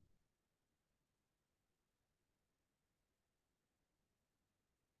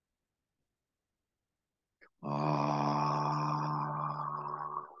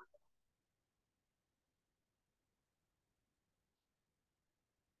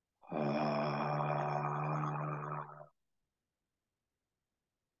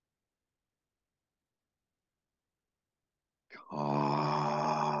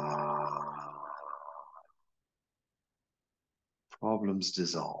 Problems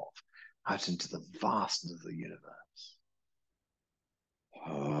dissolve out into the vastness of the universe.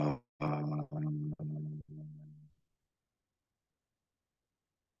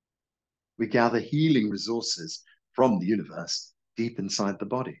 We gather healing resources from the universe deep inside the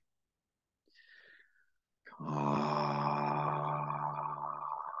body.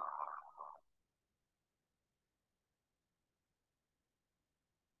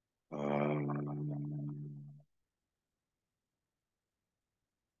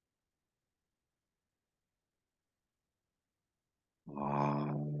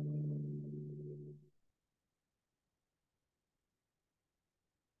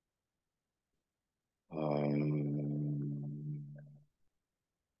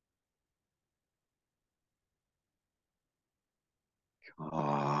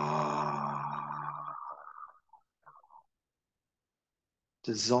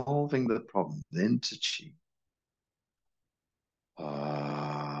 Dissolving the problem into chi.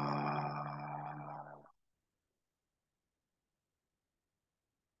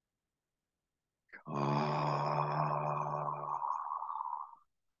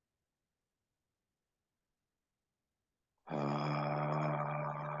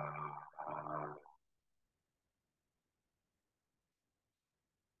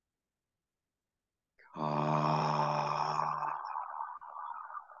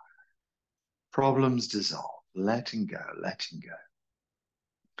 Problems dissolve, letting go, letting go.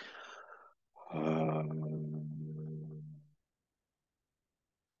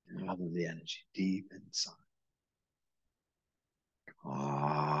 Gather the energy deep inside.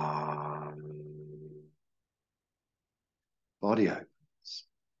 Body opens,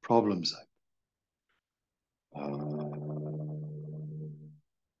 problems open.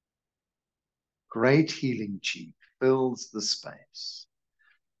 Great healing chi fills the space.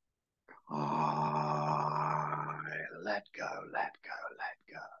 Let go, let go, let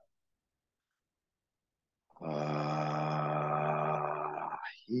go.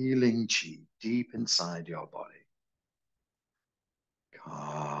 Healing chi deep inside your body.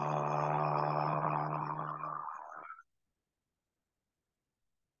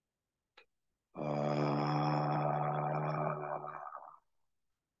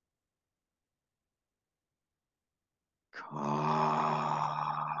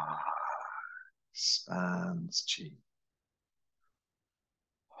 Expands chi.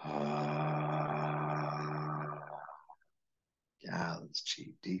 Gathers chi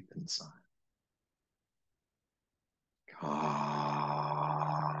deep inside.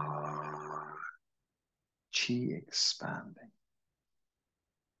 Chi expanding.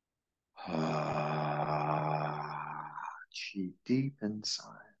 Chi deep inside.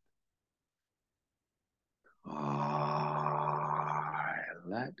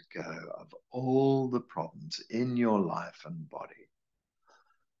 Let go of all the problems in your life and body.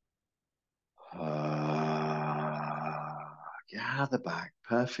 Gather back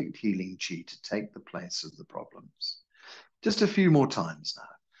perfect healing chi to take the place of the problems. Just a few more times now.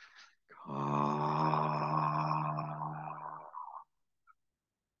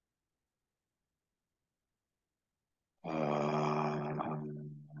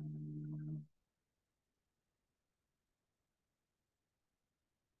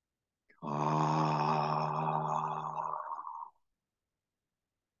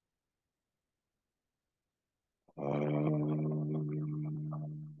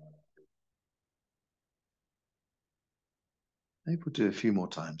 Maybe we'll do a few more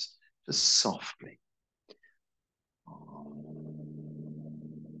times, just softly.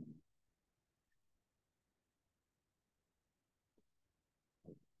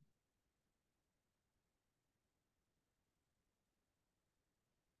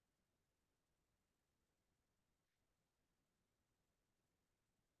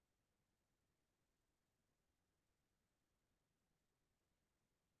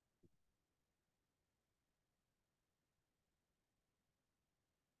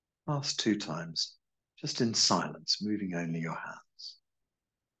 Last two times, just in silence, moving only your hands.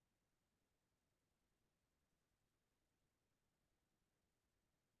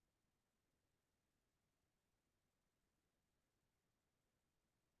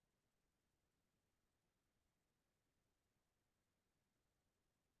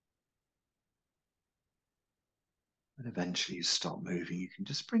 And eventually you stop moving. You can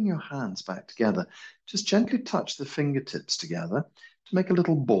just bring your hands back together. Just gently touch the fingertips together to make a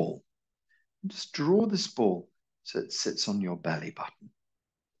little ball. And just draw this ball so it sits on your belly button.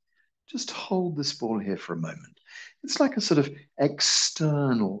 Just hold this ball here for a moment. It's like a sort of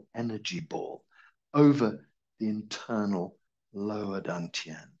external energy ball over the internal lower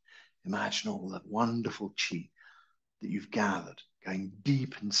dantian. Imagine all the wonderful chi that you've gathered going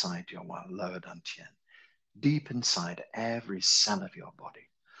deep inside your lower dantian, deep inside every cell of your body.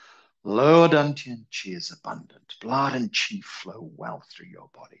 Lower dantian chi is abundant. Blood and chi flow well through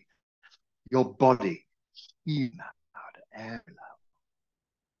your body. Your body healing out at every level,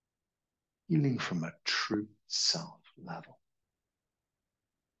 healing from a true self level.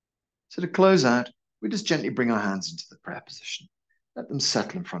 So to close out, we just gently bring our hands into the prayer position. Let them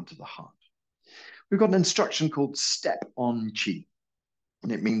settle in front of the heart. We've got an instruction called step on chi.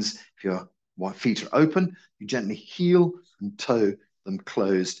 And it means if your feet are open, you gently heel and toe them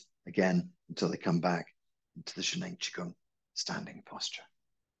closed again until they come back into the Shineng Qigong standing posture.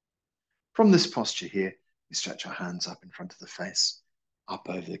 From this posture here, we stretch our hands up in front of the face, up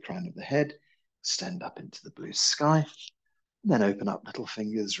over the crown of the head, extend up into the blue sky, and then open up little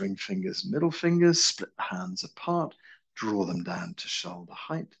fingers, ring fingers, middle fingers, split the hands apart, draw them down to shoulder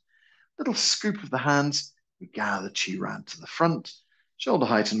height. Little scoop of the hands, we gather chi round to the front, shoulder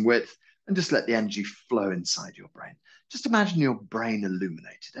height and width, and just let the energy flow inside your brain. Just imagine your brain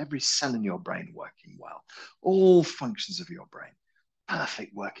illuminated, every cell in your brain working well, all functions of your brain,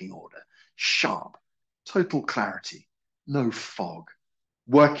 perfect working order, sharp, total clarity, no fog,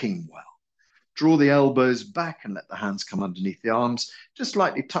 working well. Draw the elbows back and let the hands come underneath the arms. Just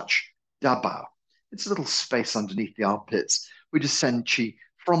lightly touch dabao. It's a little space underneath the armpits. We just send chi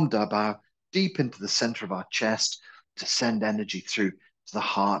from dabao deep into the center of our chest to send energy through to the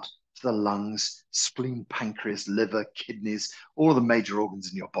heart, to the lungs, spleen, pancreas, liver, kidneys, all the major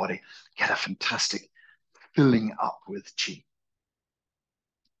organs in your body. Get a fantastic filling up with chi.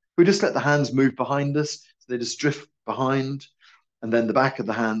 We just let the hands move behind us, so they just drift behind, and then the back of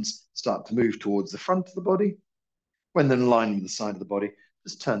the hands start to move towards the front of the body. When they're in line with the side of the body,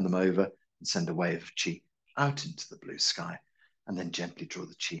 just turn them over and send a wave of chi out into the blue sky, and then gently draw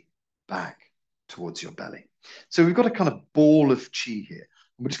the chi back towards your belly. So we've got a kind of ball of chi here,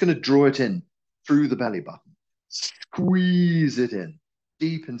 and we're just going to draw it in through the belly button, squeeze it in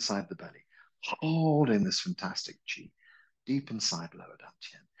deep inside the belly, holding this fantastic chi deep inside lower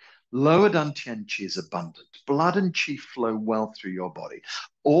dantian. Lower dantian chi is abundant. Blood and chi flow well through your body.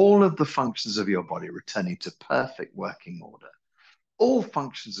 All of the functions of your body returning to perfect working order. All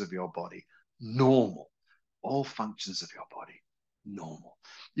functions of your body normal. All functions of your body normal.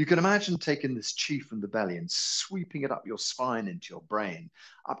 You can imagine taking this chi from the belly and sweeping it up your spine into your brain,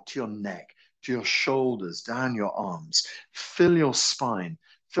 up to your neck, to your shoulders, down your arms. Fill your spine.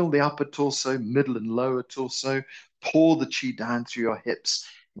 Fill the upper torso, middle and lower torso. Pour the chi down through your hips,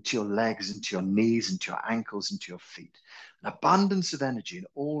 into your legs, into your knees, into your ankles, into your feet. An abundance of energy in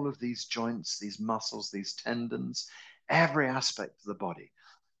all of these joints, these muscles, these tendons, every aspect of the body.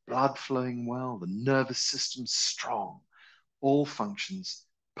 Blood flowing well, the nervous system strong, all functions,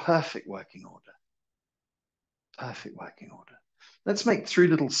 perfect working order. Perfect working order. Let's make 3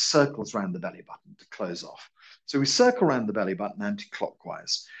 little circles around the belly button to close off. So we circle around the belly button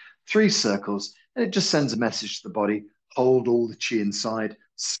anti-clockwise. 3 circles, and it just sends a message to the body, hold all the chi inside,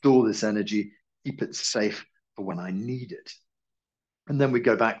 store this energy, keep it safe for when I need it. And then we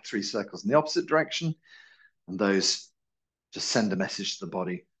go back 3 circles in the opposite direction, and those just send a message to the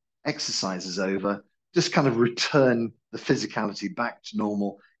body. Exercise is over. Just kind of return the physicality back to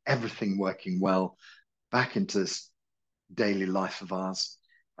normal, everything working well, back into this daily life of ours.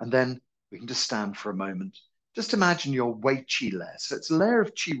 And then we can just stand for a moment. Just imagine your Wei Qi layer. So it's a layer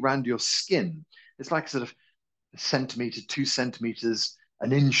of Qi around your skin. It's like sort of a centimeter, 2 centimeters,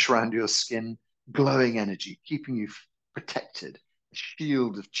 an inch around your skin, glowing energy, keeping you protected, a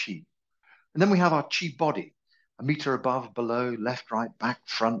shield of Qi. And then we have our Qi body, a meter above, below, left, right, back,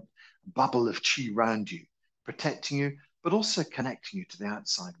 front, a bubble of Qi around you, protecting you, but also connecting you to the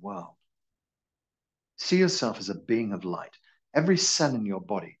outside world. See yourself as a being of light, every cell in your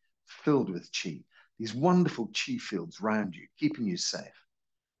body filled with Qi, these wonderful Qi fields around you, keeping you safe.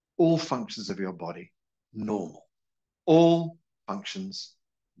 All functions of your body normal. All functions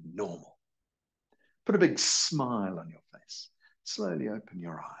normal. Put a big smile on your face. Slowly open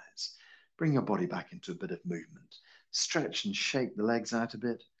your eyes. Bring your body back into a bit of movement. Stretch and shake the legs out a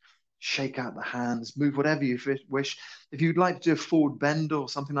bit. Shake out the hands. Move whatever you wish. If you'd like to do a forward bend or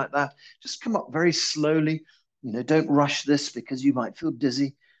something like that, just come up very slowly. Don't rush this because you might feel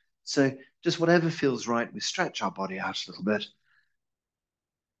dizzy. So just whatever feels right, we stretch our body out a little bit.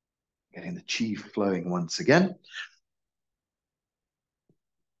 Getting the chi flowing once again.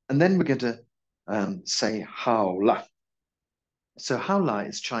 And then we're going to say Hao La. So Hao La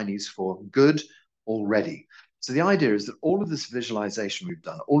is Chinese for good already. So the idea is that all of this visualization we've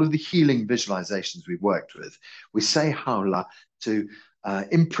done, all of the healing visualizations we've worked with, we say Hao La to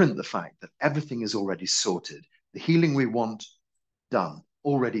imprint the fact that everything is already sorted. The healing we want, done,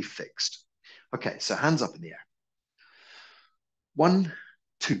 already fixed. Okay, so hands up in the air. 1,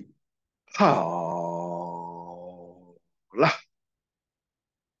 2. Hao La.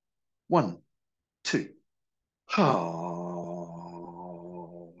 1, 2. Hao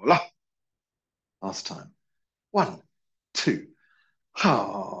La. Last time. 1, 2.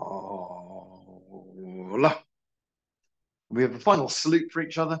 La. We have a final salute for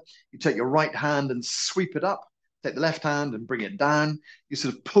each other. You take your right hand and sweep it up. Take the left hand and bring it down. You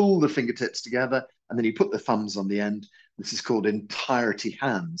sort of pull the fingertips together, and then you put the thumbs on the end. This is called entirety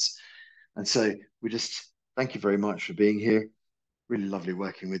hands. And so we just thank you very much for being here. Really lovely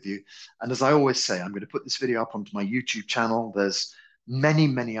working with you. And as I always say, I'm going to put this video up onto my YouTube channel. There's many,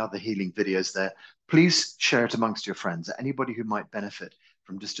 many other healing videos there. Please share it amongst your friends. Anybody who might benefit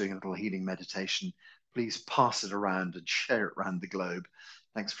from just doing a little healing meditation, please pass it around and share it around the globe.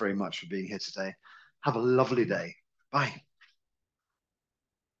 Thanks very much for being here today. Have a lovely day. Bye.